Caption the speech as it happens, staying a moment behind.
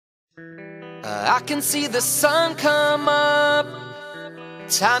I can see the sun come up.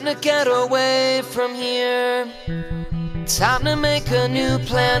 Time to get away from here. Time to make a new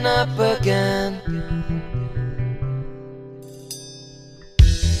plan up again.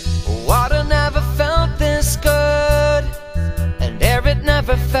 Water never felt this good, and air it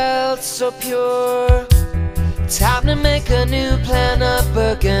never felt so pure. Time to make a new plan up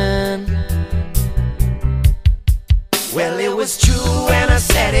again. Well, it was true when I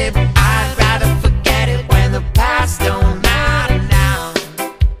said it. I'd rather forget it when the past don't matter now.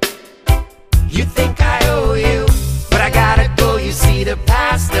 You think I owe you, but I gotta go. You see, the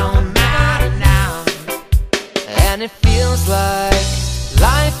past don't matter now. And it feels like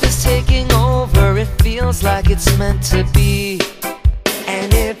life is taking over. It feels like it's meant to be.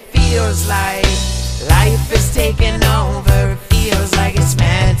 And it feels like life is taking over. It feels like it's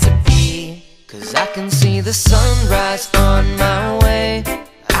meant to be. 'Cause I can see the sunrise on my way.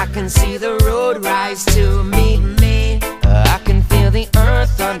 I can see the road rise to meet me. I can feel the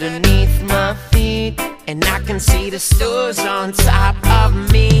earth underneath my feet, and I can see the stars on top of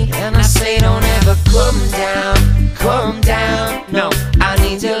me. and I say don't ever come down, come down. No, I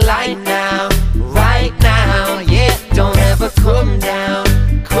need your light now, Right now, yeah, don't ever come down,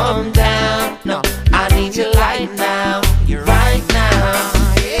 come down. no, I need your light now, right now.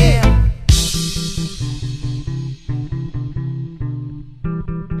 yeah.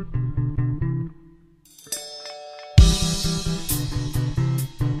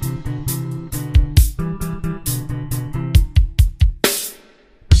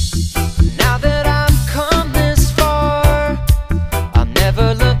 Now that I've come this far, I'm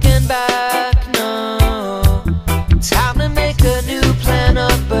never looking back, no. Time to make a new plan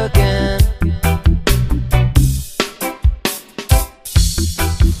up again.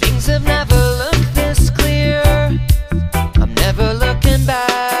 Things have never looked this clear. I'm never looking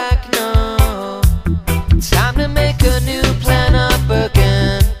back, no. Time to make a new plan up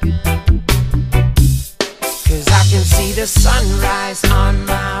again. 'Cause I can see the sunrise on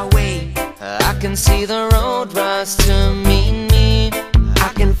my way. I can see the road rise to meet me. I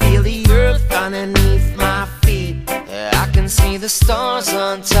can feel the earth underneath my feet. I can see the stars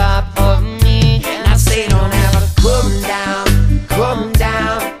on top of me. And I say don't ever come down, come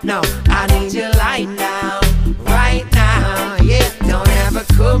down. No, I need your light now, right now. Yeah, don't ever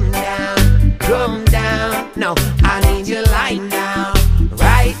come down, come down. No, I need your light now,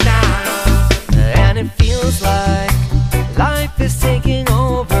 right now. And it feels like life is taking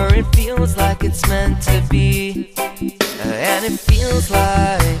over. It feels like it's meant to be. And it feels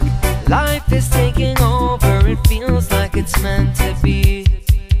like life is taking over. It feels like it's meant to be.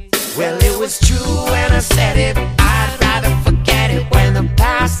 Well, it was true when I said it. I'd rather forget it when the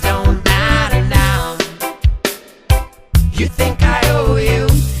past don't matter now. You think I owe you,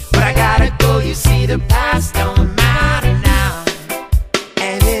 but I gotta go. You see, the past don't matter now.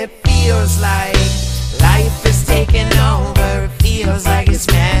 And it feels like life is taking over. It feels like it's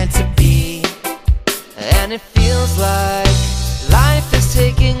meant to be. And it feels like life is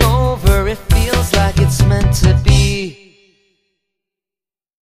taking over. It